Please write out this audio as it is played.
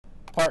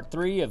Part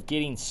 3 of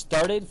getting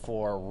started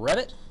for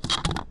Revit.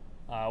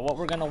 What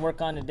we're going to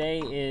work on today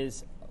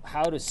is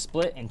how to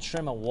split and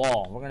trim a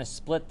wall. We're going to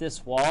split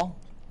this wall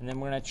and then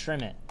we're going to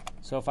trim it.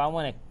 So if I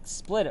want to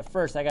split it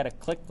first, I got to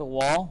click the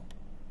wall,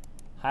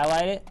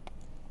 highlight it,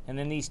 and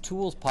then these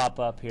tools pop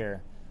up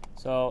here.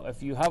 So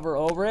if you hover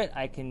over it,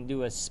 I can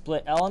do a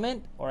split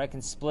element or I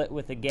can split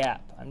with a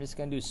gap. I'm just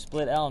going to do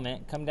split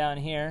element, come down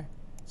here,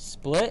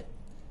 split,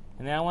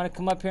 and then I want to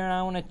come up here and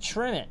I want to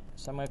trim it.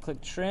 So I'm going to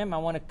click trim. I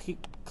want to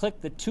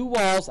click the two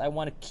walls I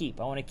want to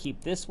keep. I want to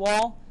keep this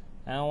wall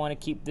and I want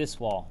to keep this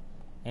wall,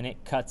 and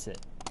it cuts it.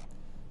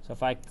 So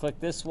if I click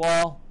this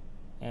wall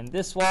and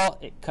this wall,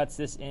 it cuts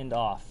this end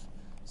off.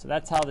 So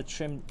that's how the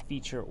trim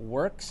feature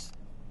works.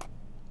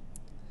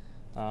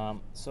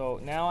 So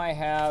now I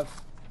have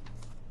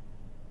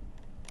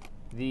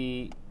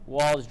the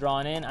walls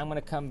drawn in. I'm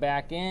going to come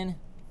back in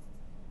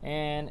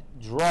and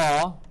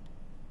draw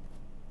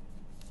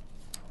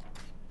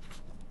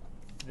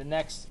the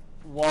next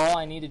wall.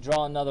 I need to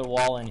draw another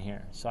wall in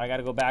here. So I got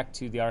to go back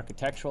to the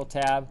architectural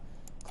tab,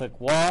 click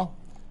wall.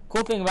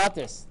 Cool thing about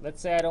this,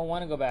 let's say I don't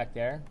want to go back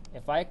there.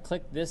 If I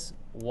click this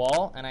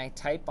wall and I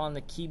type on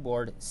the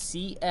keyboard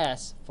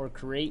CS for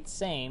create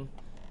same,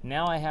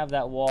 now I have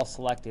that wall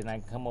selected and I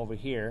can come over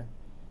here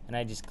and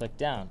I just click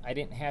down. I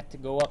didn't have to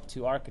go up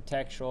to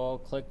architectural,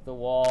 click the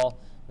wall,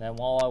 that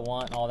wall I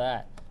want, and all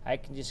that. I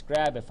can just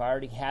grab, if I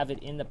already have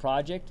it in the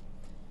project,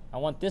 I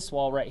want this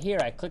wall right here.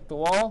 I click the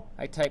wall,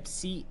 I type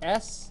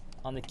CS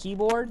on the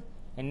keyboard,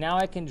 and now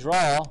I can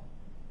draw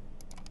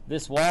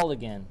this wall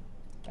again.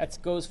 That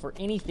goes for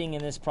anything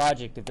in this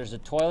project. If there's a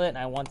toilet and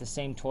I want the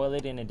same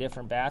toilet in a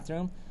different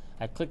bathroom,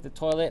 I click the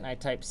toilet and I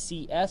type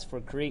CS for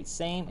create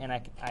same, and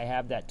I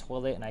have that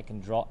toilet and I can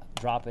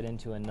drop it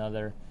into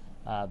another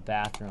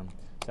bathroom.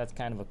 So that's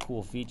kind of a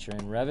cool feature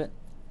in Revit.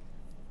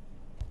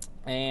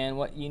 And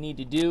what you need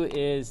to do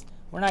is,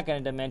 we're not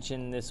going to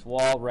dimension this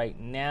wall right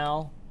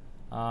now.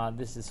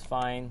 This is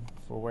fine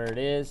for where it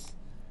is.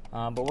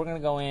 But we're going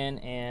to go in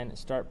and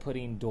start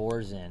putting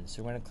doors in.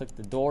 So we're going to click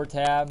the door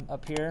tab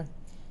up here.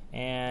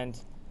 And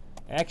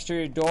an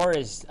exterior door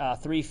is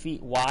 3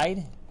 feet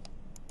wide.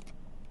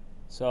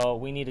 So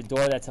we need a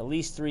door that's at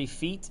least 3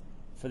 feet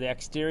for the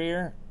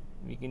exterior.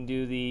 You can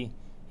do the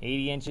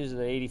 80 inches or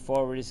the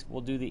 84. We'll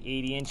do the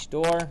 80-inch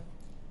door.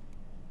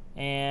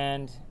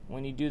 And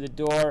when you do the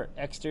door,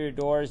 exterior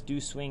doors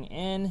do swing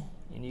in,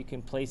 and you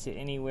can place it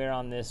anywhere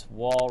on this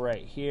wall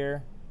right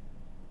here.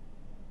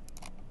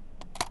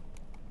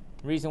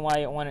 The reason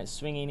why I want it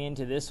swinging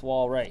into this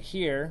wall right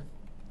here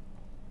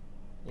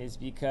is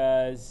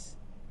because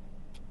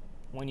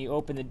when you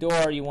open the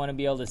door, you want to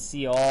be able to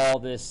see all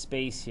this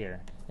space here.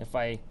 If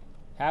I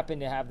happen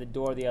to have the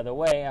door the other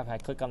way, if I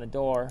click on the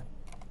door,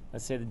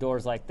 let's say the door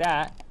is like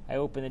that, I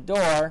open the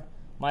door,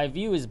 my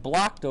view is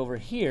blocked over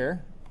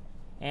here,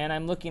 and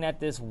I'm looking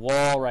at this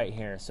wall right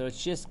here. So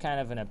it's just kind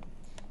of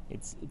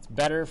it's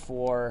better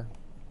for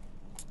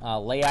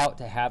layout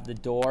to have the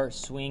door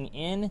swing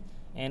in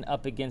and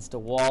up against a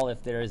wall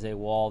if there is a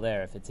wall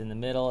there. If it's in the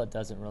middle, it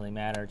doesn't really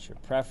matter. It's your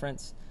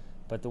preference.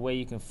 But the way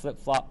you can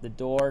flip-flop the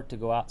door to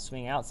go out,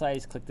 swing outside,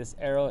 is click this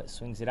arrow. It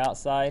swings it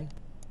outside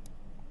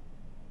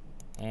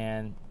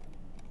and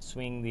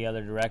swing the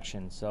other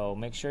direction. So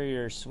make sure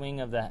your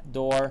swing of the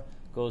door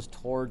goes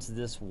towards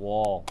this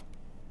wall.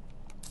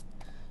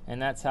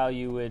 And that's how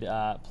you would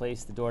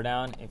place the door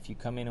down. If you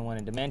come in and want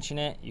to dimension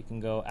it, you can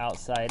go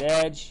outside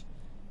edge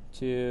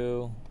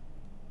to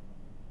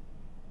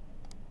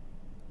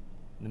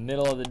the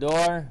middle of the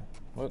door.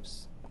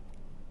 Whoops.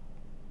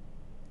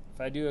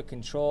 If I do a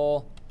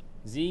Control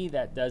Z,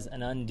 that does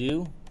an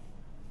undo.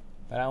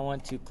 But I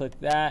want to click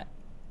that.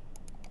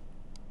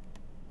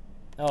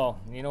 Oh,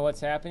 you know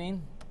what's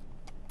happening?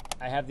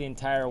 I have the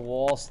entire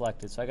wall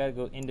selected, so I got to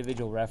go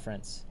individual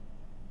reference.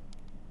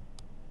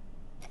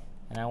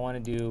 And I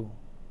want to do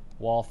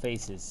wall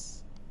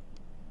faces.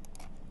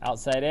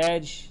 Outside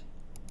edge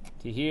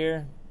to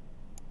here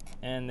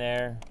and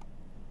there.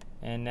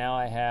 And now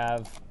I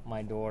have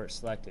my door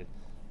selected.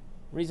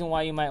 Reason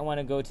why you might want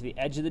to go to the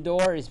edge of the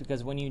door is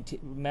because when you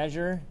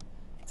measure,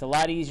 it's a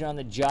lot easier on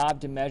the job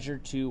to measure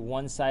to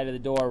one side of the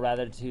door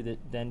rather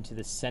than to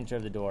the center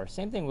of the door.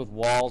 Same thing with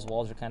walls.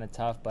 Walls are kind of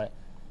tough, but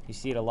you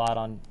see it a lot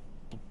on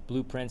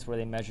blueprints where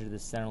they measure to the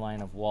center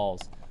line of walls.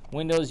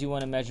 Windows, you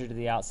want to measure to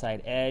the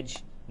outside edge,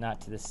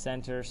 not to the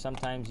center.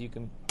 Sometimes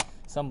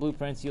some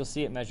blueprints you'll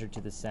see it measured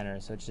to the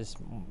center, so it's just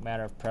a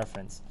matter of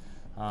preference.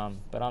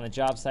 But on the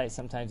job site,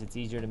 sometimes it's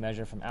easier to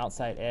measure from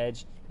outside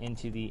edge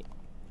into the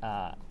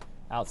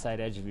outside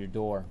edge of your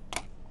door.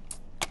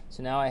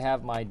 So now I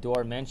have my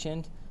door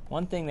mentioned.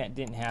 One thing that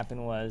didn't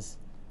happen was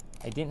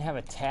I didn't have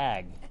a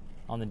tag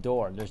on the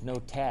door. There's no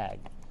tag.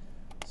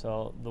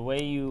 So the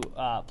way you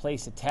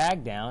place a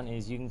tag down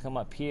is you can come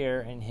up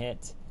here and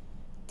hit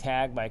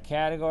tag by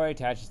category,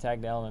 attach the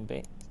tag to element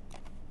base.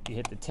 You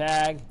hit the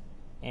tag,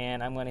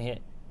 and I'm going to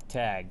hit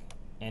tag.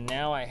 And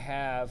now I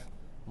have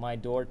my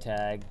door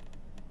tag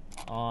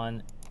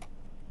on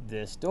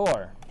this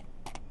door.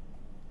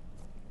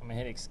 I'm going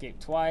to hit escape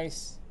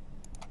twice,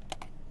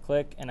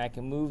 click, and I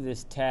can move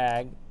this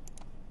tag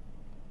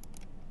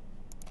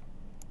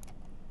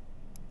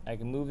I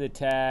can move the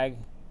tag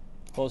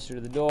closer to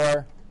the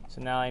door,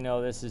 so now I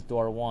know this is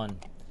door 1.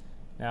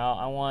 Now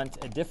I want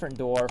a different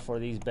door for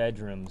these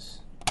bedrooms.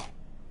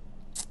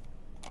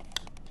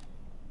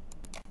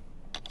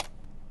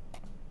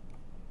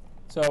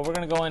 So we're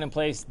going to go in and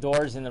place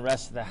doors in the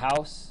rest of the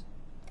house.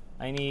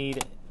 I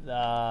need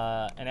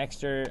an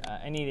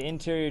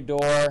interior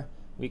door.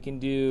 We can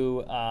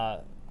do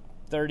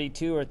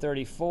 32 or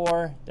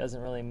 34.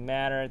 Doesn't really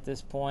matter at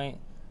this point.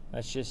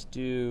 Let's just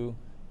do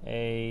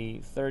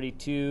a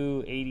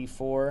 32,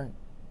 84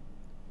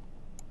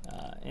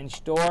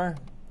 inch door.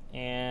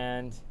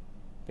 And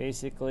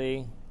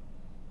basically,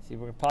 see,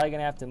 we're probably going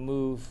to have to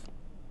move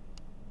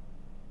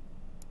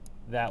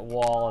that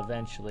wall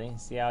eventually.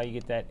 See how you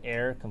get that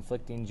air,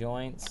 conflicting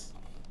joints?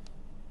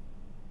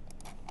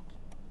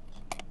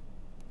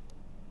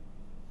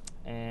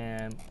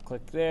 And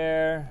click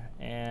there,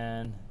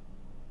 and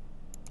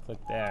click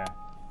there.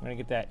 We're going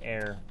to get that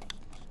air.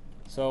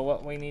 So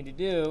what we need to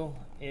do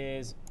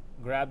is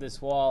grab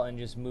this wall and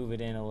just move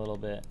it in a little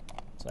bit.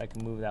 So I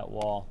can move that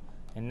wall.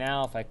 And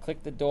now if I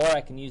click the door,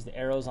 I can use the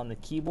arrows on the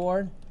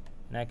keyboard,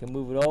 and I can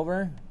move it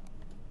over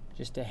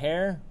just a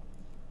hair.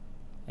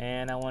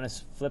 And I want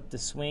to flip the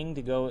swing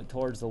to go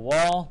towards the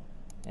wall.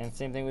 And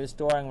same thing with this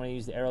door. I'm going to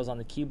use the arrows on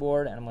the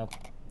keyboard, and I'm going to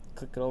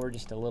click it over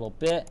just a little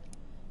bit.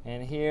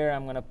 And here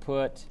I'm going to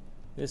put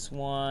this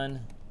door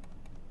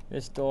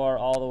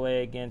all the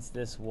way against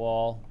this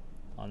wall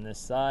on this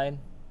side.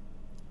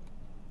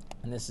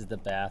 And this is the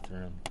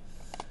bathroom.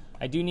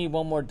 I do need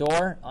one more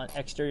door, an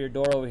exterior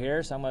door over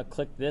here, so I'm going to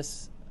click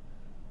this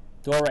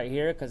door right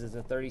here because it's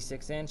a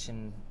 36 inch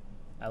and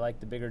I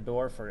like the bigger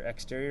door for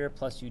exterior.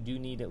 Plus you do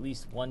need at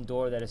least one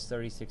door that is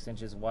 36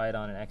 inches wide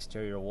on an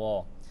exterior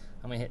wall.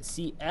 I'm going to hit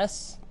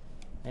CS,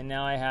 and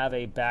now I have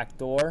a back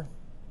door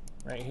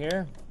right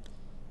here.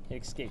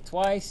 Hit escape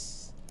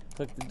twice,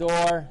 click the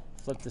door,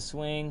 flip the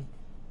swing,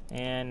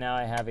 and now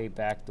I have a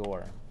back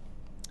door.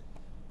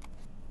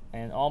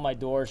 And all my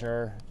doors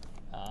are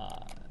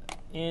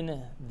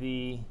in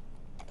the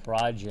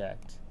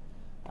project.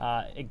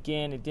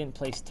 Again, it didn't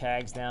place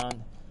tags down.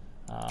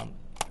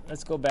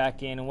 Let's go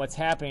back in, and what's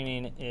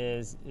happening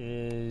is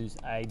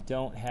I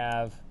don't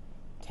have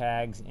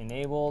tags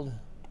enabled.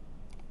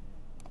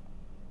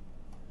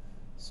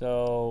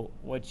 So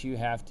what you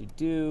have to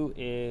do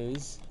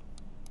is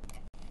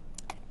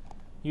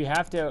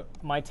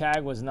my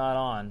tag was not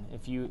on.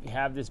 If you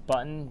have this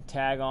button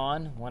tag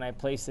on, when I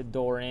place the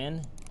door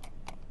in,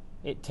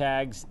 it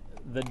tags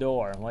the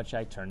door, which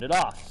I turned it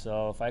off.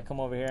 So if I come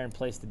over here and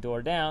place the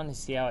door down, you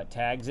see how it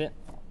tags it?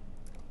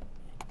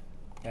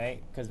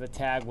 Okay, because the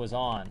tag was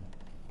on.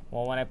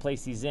 Well, when I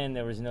placed these in,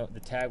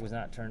 the tag was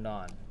not turned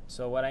on.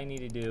 So what I need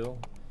to do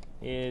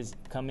is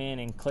come in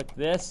and click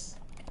this,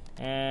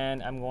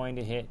 and I'm going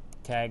to hit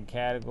tag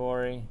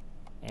category,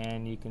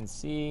 and you can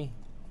see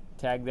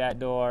tag that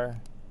door,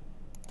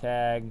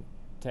 tag,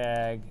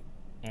 tag,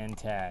 and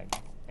tag.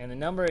 And the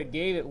number it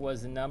gave it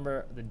was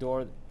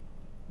the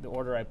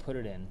order I put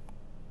it in.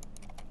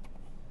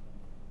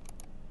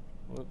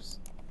 Whoops.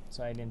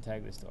 So I didn't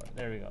tag this door.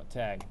 There we go.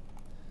 Tag.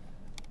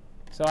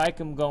 So I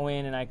can go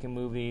in and I can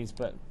move these,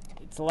 but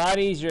it's a lot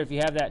easier if you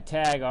have that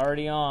tag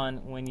already on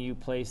when you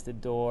place the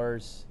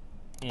doors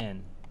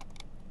in.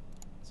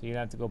 So you don't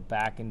have to go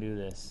back and do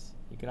this.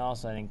 You can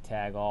also, I think,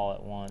 tag all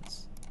at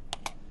once.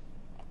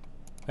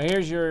 Now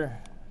here's your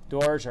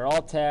doors are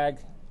all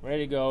tagged,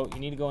 ready to go. You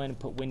need to go in and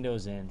put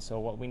windows in. So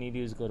what we need to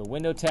do is go to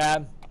Window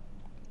tab,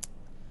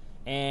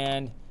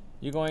 and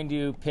you're going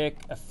to pick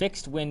a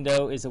fixed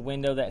window is a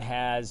window that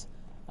has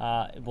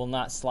it will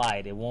not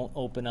slide. It won't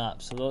open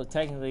up. So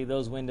technically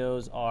those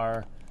windows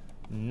are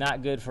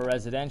not good for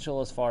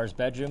residential as far as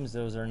bedrooms.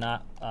 Those are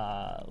not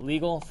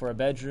legal for a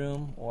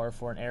bedroom or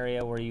for an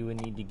area where you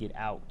would need to get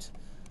out.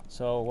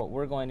 So what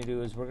we're going to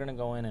do is we're going to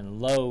go in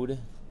and load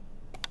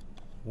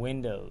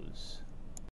windows.